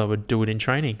 Never thought I would do it in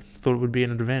training. Thought it would be in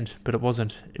an event, but it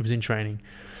wasn't. It was in training.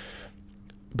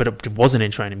 But it wasn't in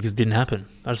training because it didn't happen.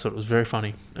 I just thought it was very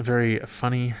funny. A very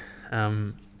funny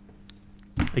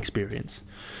experience.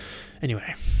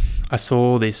 Anyway, I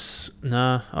saw this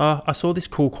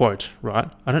cool quote,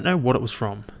 right? I don't know what it was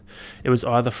from. It was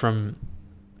either from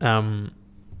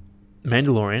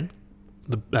Mandalorian,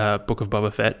 the Book of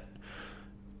Boba Fett,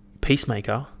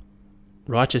 Peacemaker,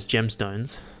 Righteous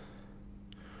Gemstones,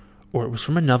 or it was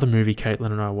from another movie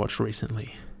Caitlin and I watched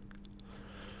recently.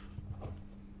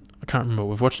 I can't remember.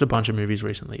 We've watched a bunch of movies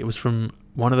recently. It was from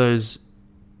one of those.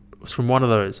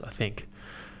 I think.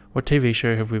 What TV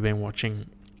show have we been watching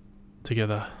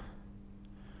together?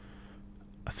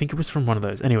 I think it was from one of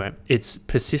those. Anyway, it's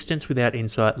persistence without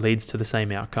insight leads to the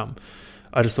same outcome.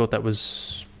 I just thought that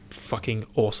was fucking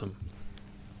awesome.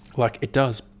 Like, it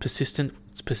does.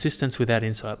 Persistence without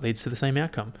insight leads to the same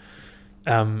outcome.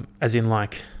 As in,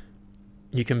 like,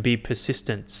 you can be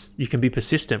persistent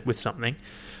with something,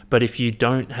 but if you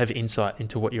don't have insight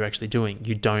into what you're actually doing,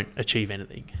 you don't achieve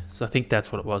anything. So I think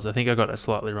that's what it was. I think I got it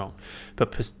slightly wrong.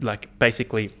 But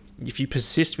basically, if you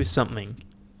persist with something,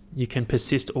 you can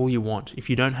persist all you want. If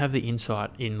you don't have the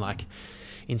insight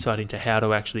into how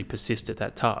to actually persist at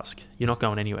that task, you're not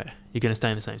going anywhere. You're going to stay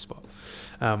in the same spot.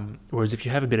 Whereas if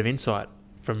you have a bit of insight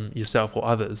from yourself or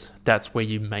others, that's where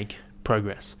you make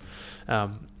progress.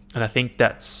 And I think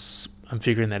I'm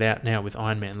figuring that out now with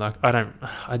Ironman. Like,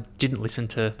 I didn't listen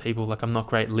to people. Like, I'm not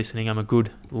great at listening. I'm a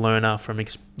good learner from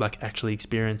actually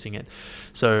experiencing it.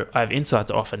 So I have insight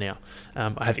to offer now.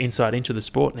 I have insight into the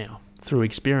sport now through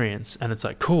experience, and it's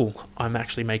like, cool, I'm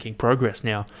actually making progress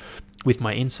now with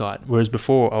my insight. Whereas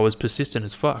before I was persistent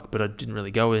as fuck, but I didn't really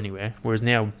go anywhere. Whereas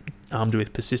now, armed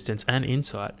with persistence and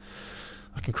insight,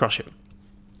 I can crush it.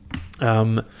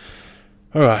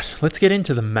 Alright, let's get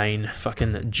into the main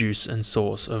fucking juice and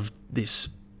sauce of this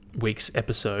week's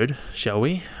episode, shall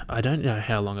we? I don't know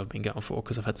how long I've been going for,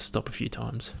 because I've had to stop a few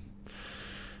times.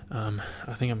 I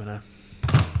think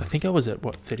I was at,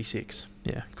 36?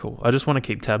 Yeah, cool. I just want to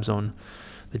keep tabs on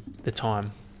the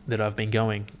time that I've been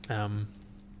going,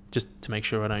 just to make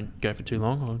sure I don't go for too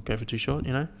long or go for too short,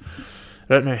 I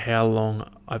don't know how long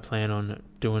I plan on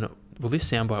doing it. Will this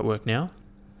soundbite work now?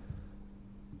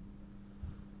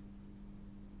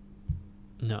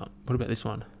 No. What about this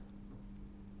one?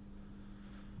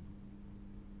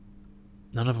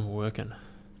 None of them are working.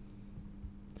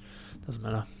 Doesn't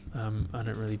matter.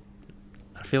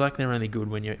 I feel like they're only good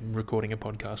when you're recording a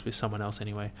podcast with someone else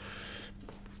anyway.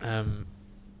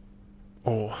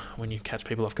 Or when you catch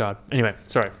people off guard. Anyway,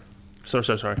 sorry.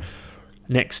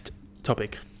 Next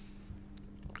topic.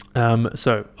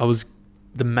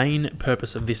 The main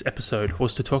purpose of this episode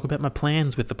was to talk about my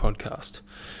plans with the podcast.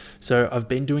 So I've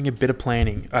been doing a bit of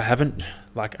planning. I haven't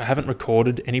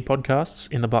recorded any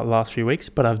podcasts in the last few weeks,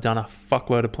 but I've done a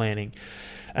fuckload of planning.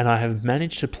 And I have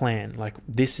managed to plan,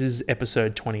 this is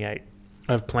episode 28.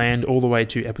 I've planned all the way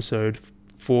to episode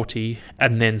 40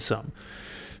 and then some.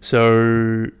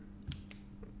 So,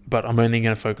 but I'm only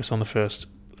going to focus on the first,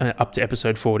 up to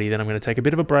episode 40. Then I'm going to take a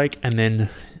bit of a break, and then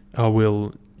I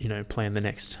will, plan the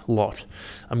next lot.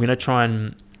 I'm going to try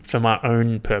and, for my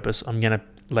own purpose, I'm going to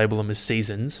label them as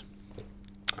seasons,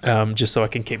 just so I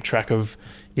can keep track of,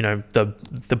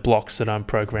 the blocks that I'm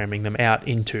programming them out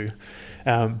into.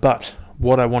 But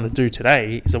what I want to do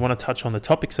today is I want to touch on the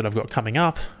topics that I've got coming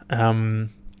up, and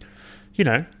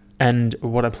how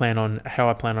I plan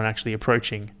on actually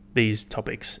approaching these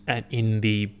topics in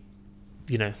the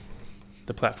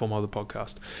platform of the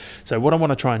podcast. So what I want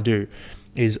to try and do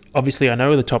is, obviously I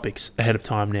know the topics ahead of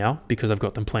time now because I've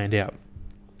got them planned out.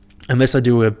 Unless I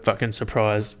do a fucking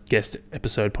surprise guest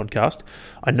episode podcast,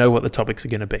 I know what the topics are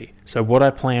going to be. So what I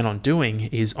plan on doing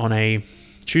is on a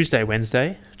Tuesday or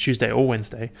Wednesday,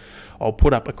 I'll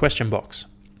put up a question box,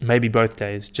 maybe both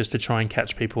days, just to try and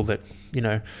catch people that,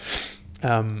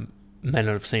 may not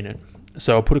have seen it.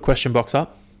 So I'll put a question box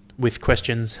up with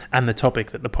questions and the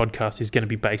topic that the podcast is going to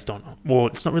be based on. Well,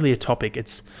 it's not really a topic.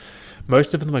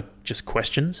 Most of them are just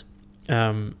questions,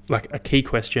 like a key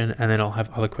question, and then I'll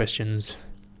have other questions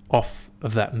off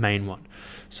of that main one.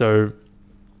 So,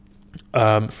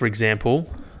 for example,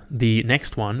 the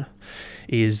next one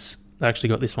is, I actually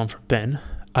got this one from Ben.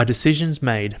 Are decisions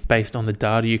made based on the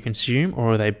data you consume,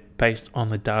 or are they based on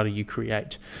the data you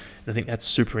create? And I think that's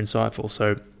super insightful.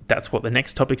 So that's what the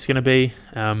next topic's going to be.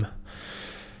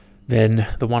 Then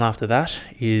the one after that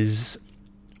is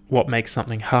what makes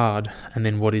something hard, and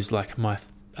then what is what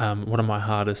are my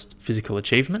hardest physical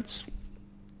achievements.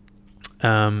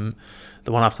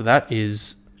 The one after that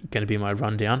is going to be my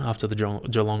rundown after the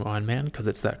Geelong Ironman, because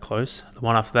it's that close. The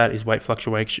one after that is weight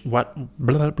fluctuation. I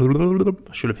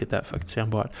should have hit that fucking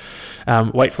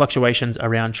soundbite. Weight fluctuations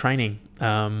around training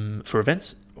for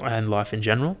events and life in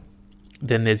general.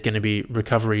 Then there's going to be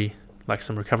recovery,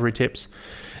 some recovery tips.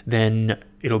 Then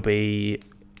it'll be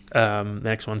the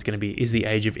next one's going to be, is the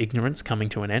age of ignorance coming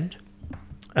to an end?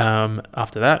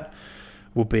 After that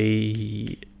will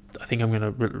be, I think I'm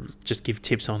going to just give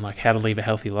tips on how to live a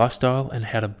healthy lifestyle and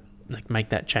how to make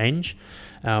that change.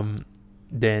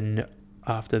 Then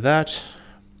After that,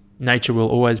 nature will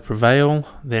always prevail.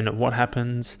 Then what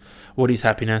happens? What is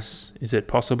happiness? Is it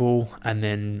possible? And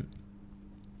then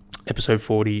episode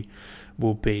 40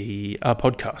 will be our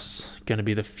podcasts. Going to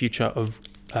be the future of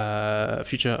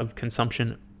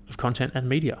consumption of content and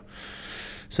media.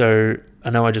 So I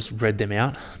know I just read them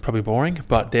out, probably boring,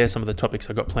 but they're some of the topics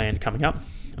I got planned coming up.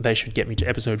 They should get me to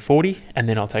episode 40, and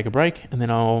then I'll take a break, and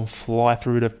then I'll fly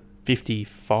through to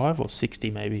 55 or 60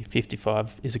 maybe.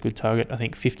 55 is a good target. I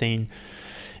think 15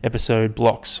 episode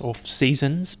blocks or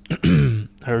seasons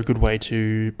are a good way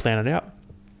to plan it out.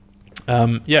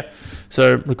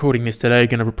 So recording this today,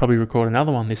 going to probably record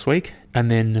another one this week, and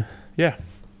then,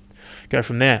 go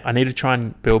from there. I need to try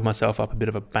and build myself up a bit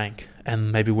of a bank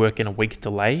and maybe work in a week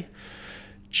delay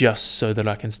just so that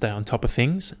I can stay on top of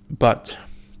things. But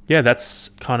yeah, that's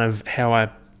kind of how I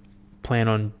plan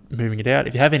on moving it out.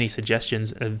 If you have any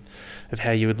suggestions of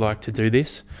how you would like to do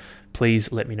this,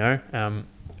 please let me know.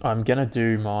 I'm going to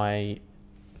do my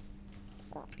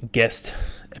guest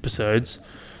episodes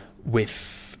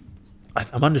with...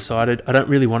 I'm undecided. I don't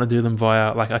really want to do them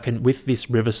via... I can... With this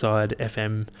Riverside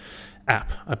FM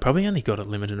app, I probably only got a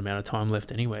limited amount of time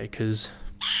left anyway, because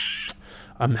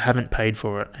I haven't paid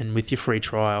for it, and with your free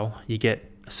trial you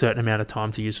get a certain amount of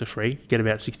time to use for free. You get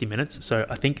about 60 minutes, so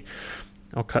I think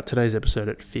I'll cut today's episode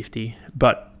at 50.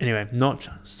 But anyway, not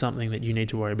something that you need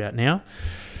to worry about now.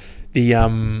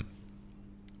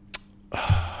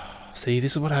 See,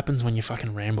 this is what happens when you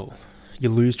fucking ramble. You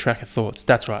lose track of thoughts.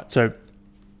 That's right. So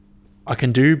I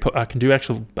can do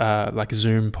actual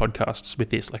Zoom podcasts with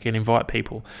this. I can invite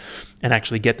people and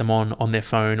actually get them on their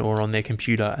phone or on their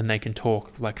computer, and they can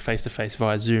talk face to face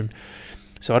via Zoom.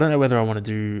 So I don't know whether I want to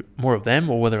do more of them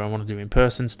or whether I want to do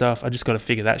in-person stuff. I just got to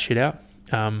figure that shit out.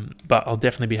 But I'll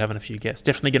definitely be having a few guests.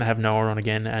 Definitely going to have Noah on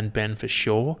again, and Ben for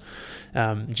sure.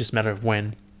 Just a matter of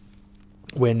when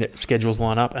schedules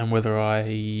line up and whether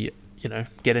I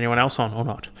get anyone else on or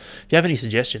not. If you have any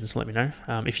suggestions, let me know.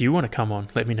 If you want to come on,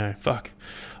 let me know.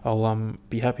 I'll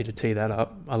be happy to tee that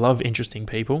up. I love interesting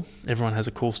people. Everyone has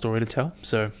a cool story to tell.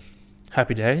 So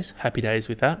happy days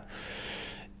with that.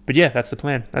 But yeah, that's the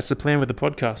plan. That's the plan with the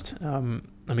podcast.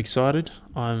 I'm excited.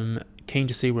 I'm keen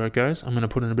to see where it goes. I'm going to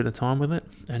put in a bit of time with it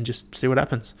and just see what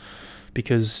happens.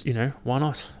 Because, why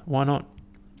not? Why not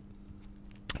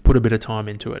put a bit of time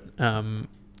into it? And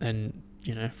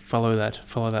follow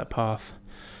that path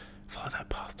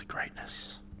to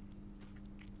greatness.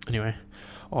 Anyway,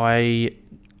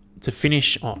 to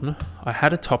finish on, I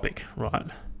had a topic, right?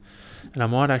 And I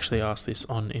might actually ask this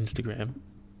on Instagram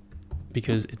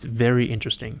because it's very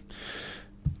interesting.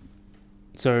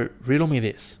 So riddle me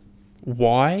this.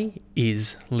 Why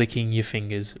is licking your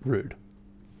fingers rude?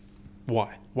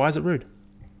 Why? Why is it rude?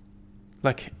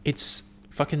 It's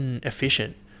fucking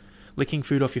efficient. Licking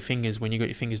food off your fingers when you got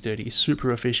your fingers dirty is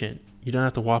super efficient. You don't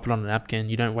have to wipe it on a napkin.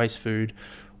 You don't waste food.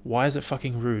 Why is it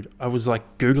fucking rude? I was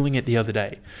Googling it the other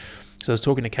day. So I was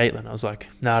talking to Caitlin. I was like,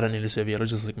 nah, I don't need a serviette. I'll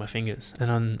just lick my fingers.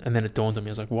 And then it dawned on me.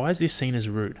 I was like, why is this seen as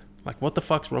rude? What the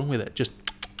fuck's wrong with it? Just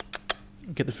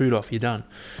get the food off. You're done.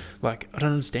 I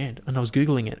don't understand. And I was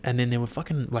Googling it. And then there were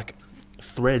fucking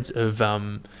threads of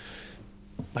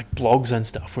blogs and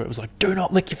stuff where it was do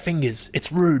not lick your fingers.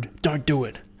 It's rude. Don't do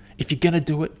it. If you're going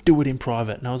to do it in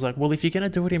private. And I was like, well, if you're going to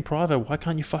do it in private, why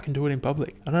can't you fucking do it in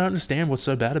public? I don't understand what's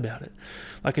so bad about it.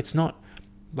 It's not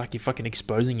you're fucking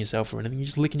exposing yourself or anything. You're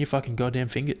just licking your fucking goddamn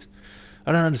fingers.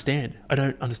 I don't understand. I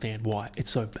don't understand why it's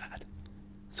so bad.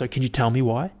 So can you tell me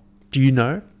why? Do you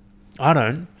know? I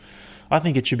don't. I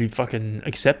think it should be fucking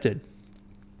accepted.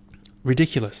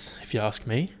 Ridiculous, if you ask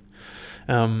me.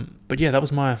 But yeah, that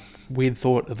was my weird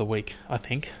thought of the week, I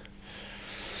think.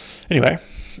 Anyway,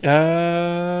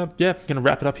 I'm going to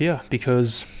wrap it up here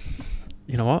because,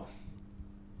 you know what?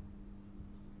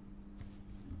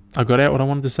 I got out what I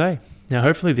wanted to say. Now,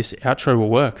 hopefully this outro will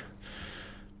work.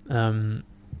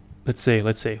 Let's see.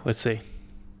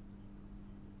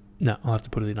 No, I'll have to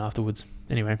put it in afterwards.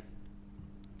 Anyway.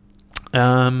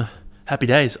 Happy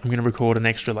days. I'm going to record an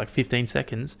extra 15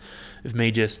 seconds of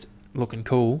me just looking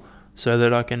cool so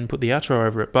that I can put the outro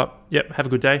over it. But, yep, have a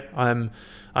good day.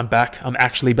 I'm back. I'm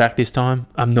actually back this time.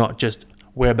 I'm not just,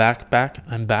 we're back.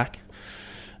 I'm back.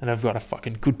 And I've got a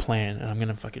fucking good plan. And I'm going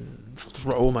to fucking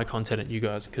throw all my content at you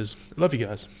guys because I love you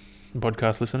guys.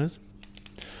 Podcast listeners.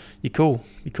 You're cool.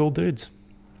 You're cool dudes.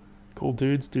 Cool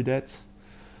dudes, dudettes.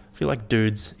 I feel like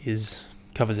dudes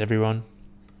covers everyone.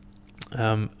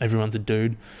 Everyone's a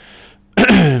dude.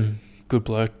 Good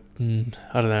bloke. I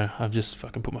don't know. I've just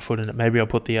fucking put my foot in it. Maybe I'll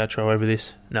put the outro over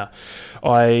this. No.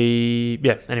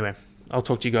 Anyway. I'll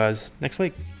talk to you guys next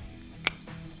week.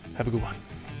 Have a good one.